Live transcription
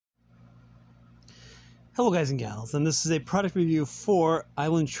Hello guys and gals, and this is a product review for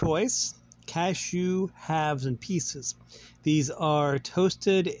Island Choice Cashew Halves and Pieces. These are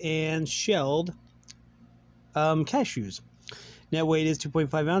toasted and shelled cashews. Net weight is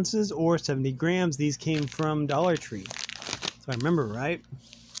 2.5 ounces or 70 grams. These came from Dollar Tree, if I remember right.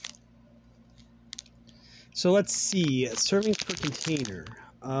 So let's see, servings per container.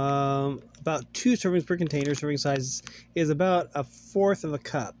 About 2 servings per container. Serving size is about 1/4 of a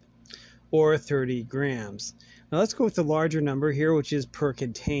cup, or 30 grams. Now let's go with the larger number here, which is per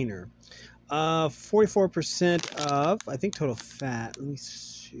container. 44% of, I think, total fat. Let me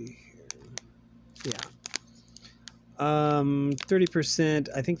see here. Yeah. 30%,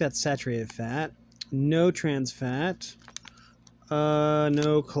 I think that's saturated fat. No trans fat.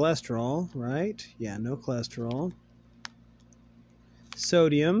 No cholesterol, right? Yeah, no cholesterol.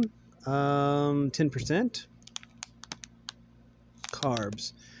 Sodium, 10%.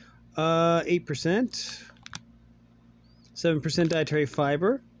 Carbs. 8%, 7% dietary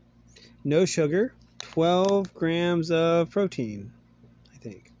fiber, no sugar, 12 grams of protein, I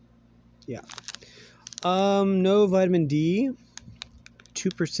think. Yeah. No vitamin D,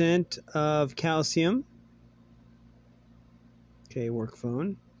 2% of calcium. Okay, work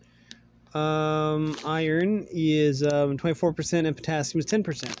phone. Iron is 24% and potassium is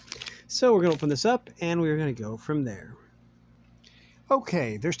 10%. So we're going to open this up and we're going to go from there.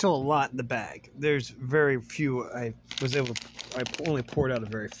 Okay, there's still a lot in the bag. There's very few. I only poured out a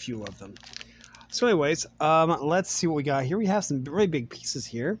very few of them. So anyways, let's see what we got here. We have some really big pieces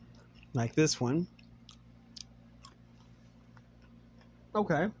here, like this one.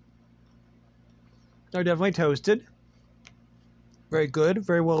 Okay. They're definitely toasted. Very good,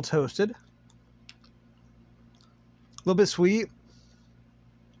 very well toasted. A little bit sweet.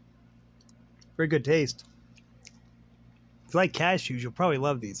 Very good taste. If you like cashews, you'll probably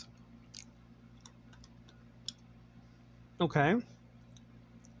love these. Okay.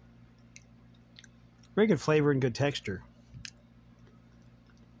 Very good flavor and good texture.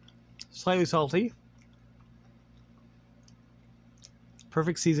 Slightly salty.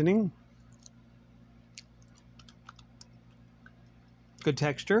 Perfect seasoning. Good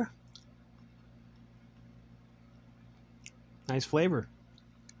texture. Nice flavor.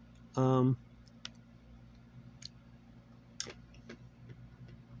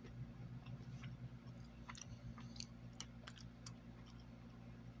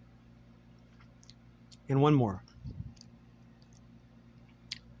 And one more.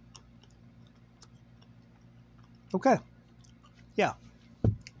 Okay. Yeah.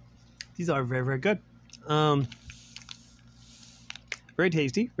 These are very, very good. Very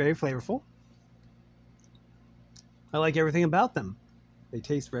tasty, very flavorful. I like everything about them. They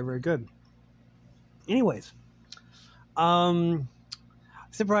taste very, very good. Anyways, it's a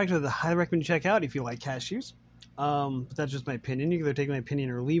product that I highly recommend you check out if you like cashews. But that's just my opinion. You can either take my opinion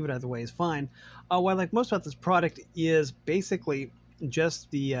or leave it. Either way is fine. What I like most about this product is basically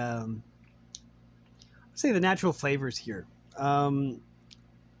just the, say the natural flavors here.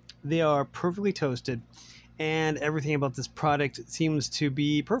 They are perfectly toasted, and everything about this product seems to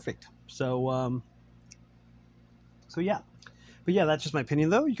be perfect. So, so yeah. But yeah, that's just my opinion,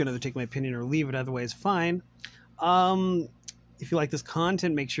 though. You can either take my opinion or leave it. Either way is fine. If you like this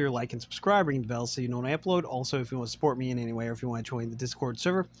content, make sure you like and subscribe, ring the bell so you know when I upload. Also, if you want to support me in any way or if you want to join the Discord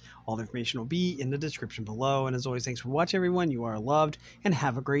server, all the information will be in the description below. And as always, thanks for watching, everyone. You are loved, and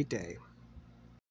have a great day.